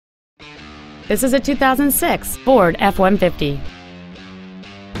This is a 2006 Ford F-150.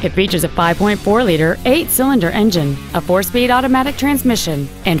 It features a 5.4-liter, 8-cylinder engine, a 4-speed automatic transmission,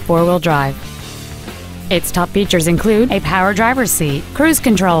 and 4-wheel drive. Its top features include a power driver's seat, cruise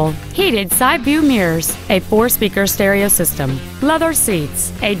control, heated side view mirrors, a 4-speaker stereo system, leather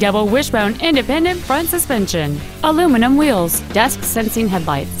seats, a double wishbone independent front suspension, aluminum wheels, dusk sensing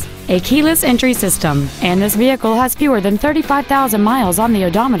headlights, a keyless entry system, and this vehicle has fewer than 35,000 miles on the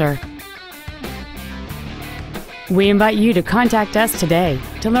odometer. We invite you to contact us today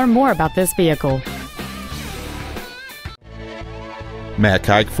to learn more about this vehicle.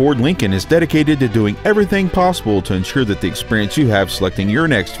 Haik Ford Lincoln is dedicated to doing everything possible to ensure that the experience you have selecting your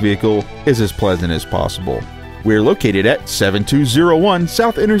next vehicle is as pleasant as possible. We're located at 7201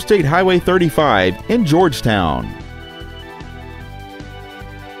 South Interstate Highway 35 in Georgetown.